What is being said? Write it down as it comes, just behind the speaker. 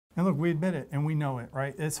And look, we admit it and we know it,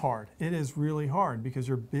 right? It's hard. It is really hard because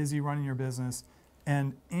you're busy running your business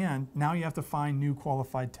and now you have to find new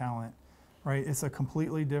qualified talent, right? It's a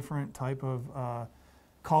completely different type of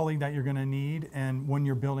colleague that you're going to need and when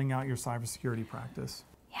you're building out your cybersecurity practice.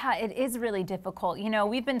 Yeah, it is really difficult. You know,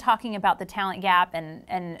 we've been talking about the talent gap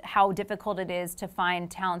and how difficult it is to find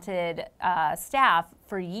talented staff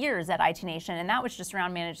for years at IT Nation, and that was just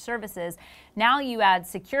around managed services. Now you add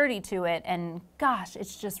security to it, and gosh,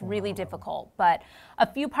 it's just really difficult. But a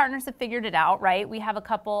few partners have figured it out, right? We have a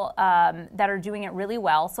couple that are doing it really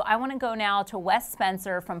well. So I want to go now to Wes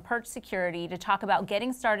Spencer from Perch Security to talk about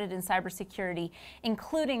getting started in cybersecurity,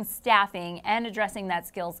 including staffing and addressing that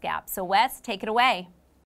skills gap. So Wes, take it away.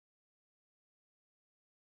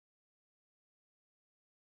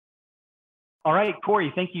 All right,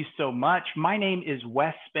 Corey, thank you so much. My name is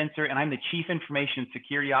Wes Spencer, and I'm the Chief Information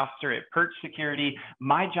Security Officer at Perch Security.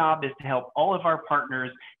 My job is to help all of our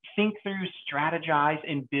partners think through, strategize,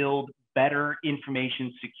 and build better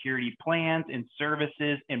information security plans and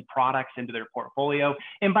services and products into their portfolio.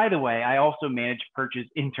 And by the way, I also manage Perch's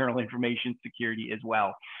internal information security as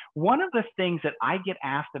well. One of the things that I get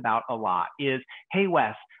asked about a lot is, hey,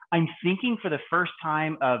 Wes, I'm thinking for the first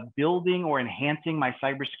time of building or enhancing my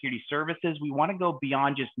cybersecurity services. We want to go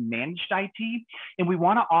beyond just managed IT, and we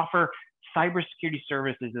want to offer cybersecurity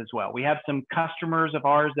services as well. We have some customers of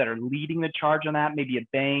ours that are leading the charge on that, maybe a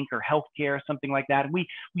bank or healthcare, something like that. And we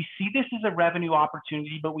see this as a revenue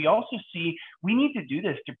opportunity, but we also see we need to do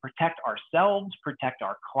this to protect ourselves, protect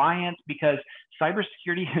our clients, because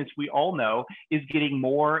cybersecurity, as we all know, is getting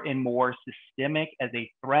more and more systemic as a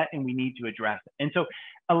threat, and we need to address it. And so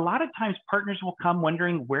a lot of times partners will come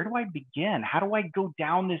wondering, where do I begin? How do I go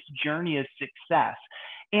down this journey of success?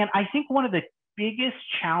 And I think one of the biggest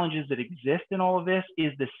challenges that exist in all of this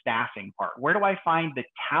is the staffing part. Where do I find the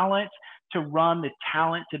talent to run, the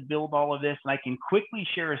talent to build all of this? And I can quickly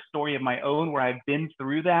share a story of my own where I've been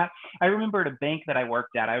through that. I remember at a bank that I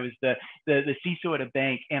worked at, I was the CISO at a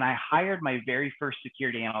bank, and I hired my very first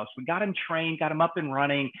security analyst. We got him trained, got him up and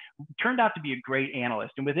running, turned out to be a great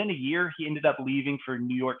analyst. And within a year, he ended up leaving for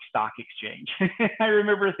New York Stock Exchange. I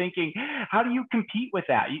remember thinking, how do you compete with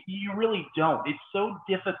that? You really don't. It's so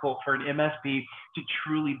difficult for an MSP to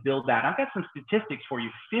truly build that. I've got some statistics for you.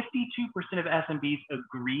 52% of SMBs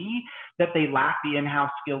agree that they lack the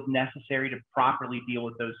in-house skills necessary to properly deal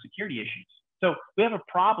with those security issues. So we have a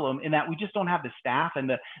problem in that we just don't have the staff and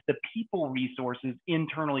the people resources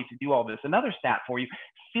internally to do all this. Another stat for you,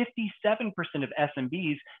 57% of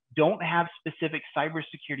SMBs don't have specific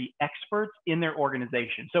cybersecurity experts in their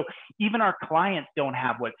organization. So even our clients don't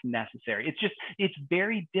have what's necessary. It's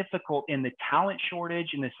very difficult in the talent shortage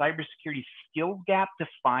and the cybersecurity skills gap to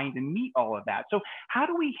find and meet all of that. So how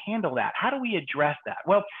do we handle that? How do we address that?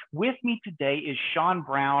 Well, with me today is Shawn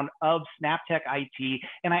Brown of SnapTech IT,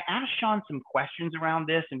 and I asked Shawn some questions around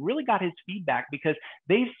this and really got his feedback because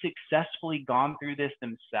they've successfully gone through this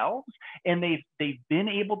themselves, and they've been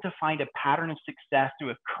able to find a pattern of success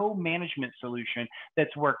through a co-management solution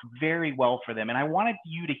that's worked very well for them. And I wanted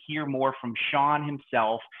you to hear more from Shawn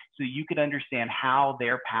himself so you could understand how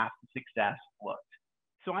their path to success looked.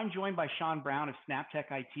 So I'm joined by Shawn Brown of SnapTech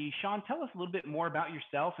IT. Shawn, tell us a little bit more about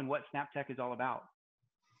yourself and what SnapTech is all about.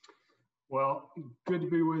 Well, good to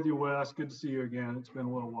be with you, Wes. Good to see you again. It's been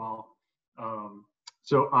a little while.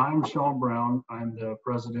 So I'm Shawn Brown. I'm the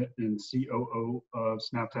president and COO of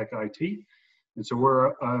SnapTech IT. And so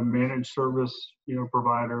we're a managed service,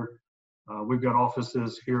 provider. We've got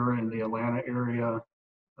offices here in the Atlanta area,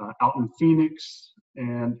 out in Phoenix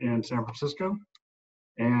and in San Francisco.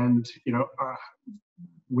 And,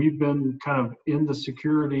 we've been kind of in the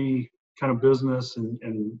security kind of business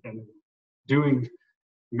and doing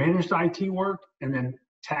managed IT work and then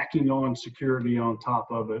tacking on security on top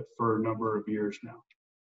of it for a number of years now.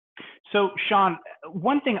 So Shawn,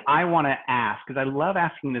 one thing I want to ask, because I love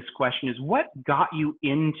asking this question, is what got you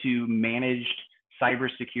into managed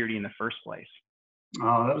cybersecurity in the first place?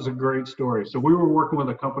 That was a great story. So we were working with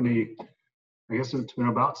a company, I guess it's been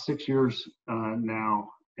about 6 years now,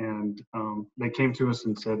 and they came to us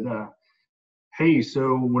and said, hey,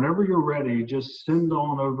 so whenever you're ready, just send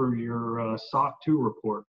on over your SOC 2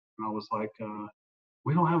 report. And I was like,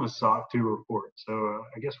 we don't have a SOC 2 report, so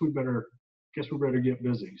I guess we better get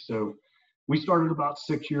busy. So we started about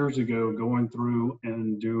 6 years ago going through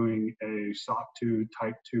and doing a SOC 2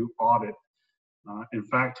 Type 2 audit. In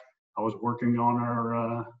fact, I was working on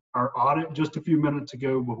our audit just a few minutes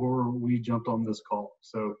ago before we jumped on this call.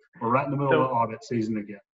 So we're right in the middle of audit season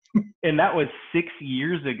again. And that was 6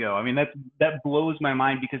 years ago. I mean, that blows my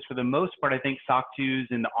mind, because for the most part, I think SOC 2s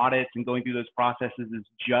and the audits and going through those processes is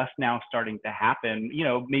just now starting to happen, you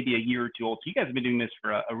know, maybe a year or two old. So you guys have been doing this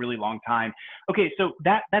for a really long time. Okay, so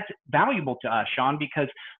that's valuable to us, Shawn, because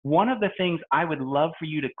one of the things I would love for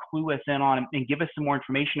you to clue us in on and give us some more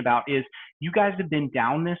information about is you guys have been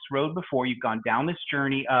down this road before. You've gone down this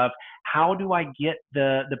journey of how do I get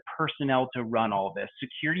the personnel to run all this?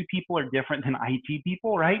 Security people are different than IT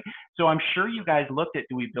people, right? So I'm sure you guys looked at,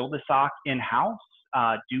 do we build a SOC in-house?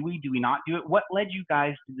 Do we not do it? What led you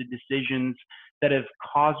guys to the decisions that have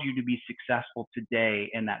caused you to be successful today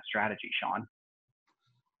in that strategy, Shawn?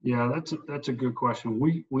 Yeah, that's a good question.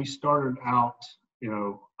 We started out,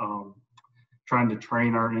 trying to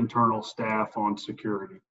train our internal staff on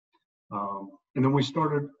security. And then we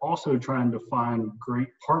started also trying to find great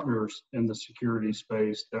partners in the security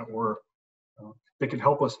space that could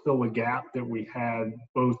help us fill a gap that we had,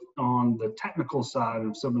 both on the technical side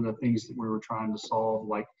of some of the things that we were trying to solve,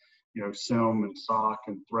 like SIM and SOC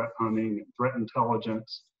and threat hunting and threat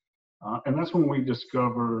intelligence. And that's when we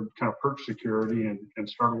discovered kind of Perch Security and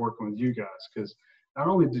started working with you guys, because not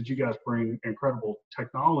only did you guys bring incredible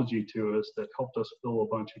technology to us that helped us fill a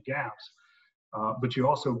bunch of gaps, but you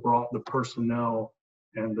also brought the personnel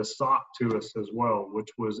and the SOC to us as well, which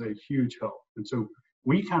was a huge help. And so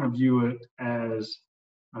we kind of view it as,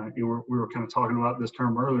 we were kind of talking about this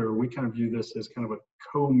term earlier, we kind of view this as kind of a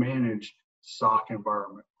co-managed SOC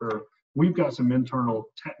environment, where we've got some internal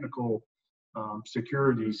technical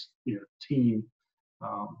securities team,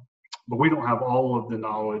 but we don't have all of the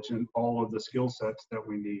knowledge and all of the skill sets that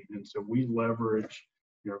we need. And so we leverage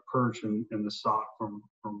Perch and the SOC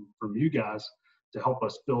from you guys to help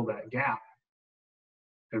us fill that gap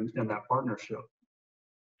and that partnership.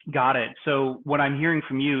 Got it. So what I'm hearing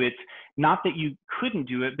from you, it's not that you couldn't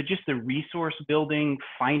do it, but just the resource building,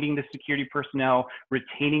 finding the security personnel,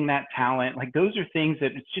 retaining that talent. Like, those are things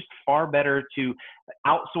that it's just far better to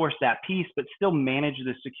outsource that piece, but still manage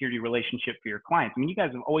the security relationship for your clients. I mean, you guys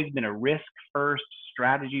have always been a risk first,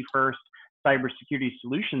 strategy first, cybersecurity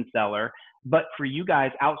solution seller, but for you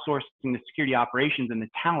guys, outsourcing the security operations and the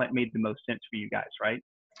talent made the most sense for you guys, right?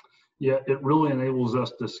 Yeah, it really enables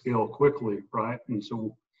us to scale quickly, right? And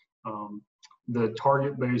so the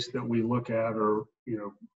target base that we look at are,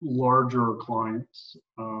 larger clients.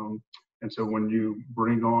 And so when you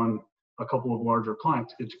bring on a couple of larger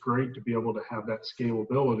clients, it's great to be able to have that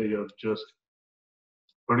scalability of just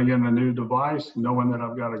putting in a new device, knowing that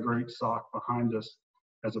I've got a great SOC behind us,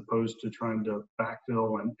 as opposed to trying to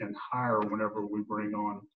backfill and hire whenever we bring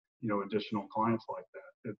on, additional clients like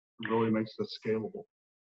that. It really makes us scalable.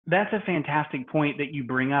 That's a fantastic point that you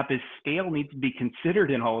bring up, is scale needs to be considered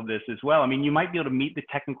in all of this as well. I mean, you might be able to meet the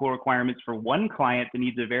technical requirements for one client that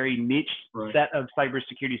needs a very niche set of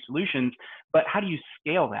cybersecurity solutions, but how do you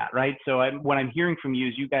scale that, right? So what I'm hearing from you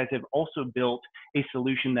is you guys have also built a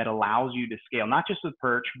solution that allows you to scale, not just with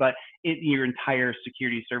Perch, but your entire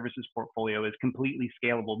security services portfolio is completely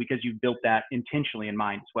scalable because you've built that intentionally in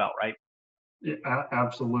mind as well, right? Yeah,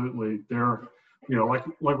 absolutely.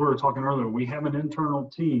 Like we were talking earlier, we have an internal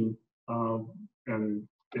team, and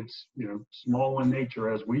it's small in nature.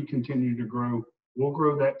 As we continue to grow, we'll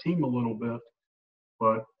grow that team a little bit,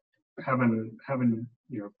 but having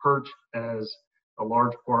Perch as a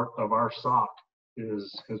large part of our SOC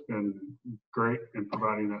has been great in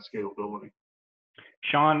providing that scalability.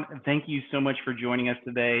 Shawn, thank you so much for joining us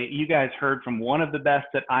today. You guys heard from one of the best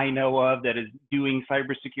that I know of that is doing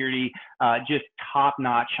cybersecurity just top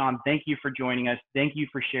notch. Shawn, thank you for joining us. Thank you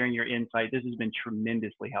for sharing your insight. This has been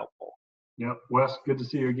tremendously helpful. Yep. Wes, good to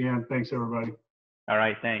see you again. Thanks, everybody. All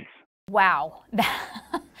right. Thanks. Wow.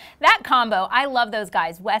 That combo, I love those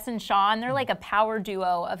guys. Wes and Shawn, they're like a power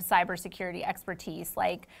duo of cybersecurity expertise.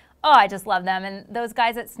 Like, oh, I just love them. And those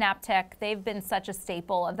guys at SnapTech, they've been such a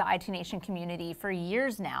staple of the IT Nation community for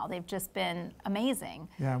years now. They've just been amazing.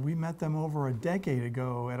 Yeah, we met them over a decade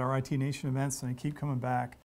ago at our IT Nation events, and they keep coming back.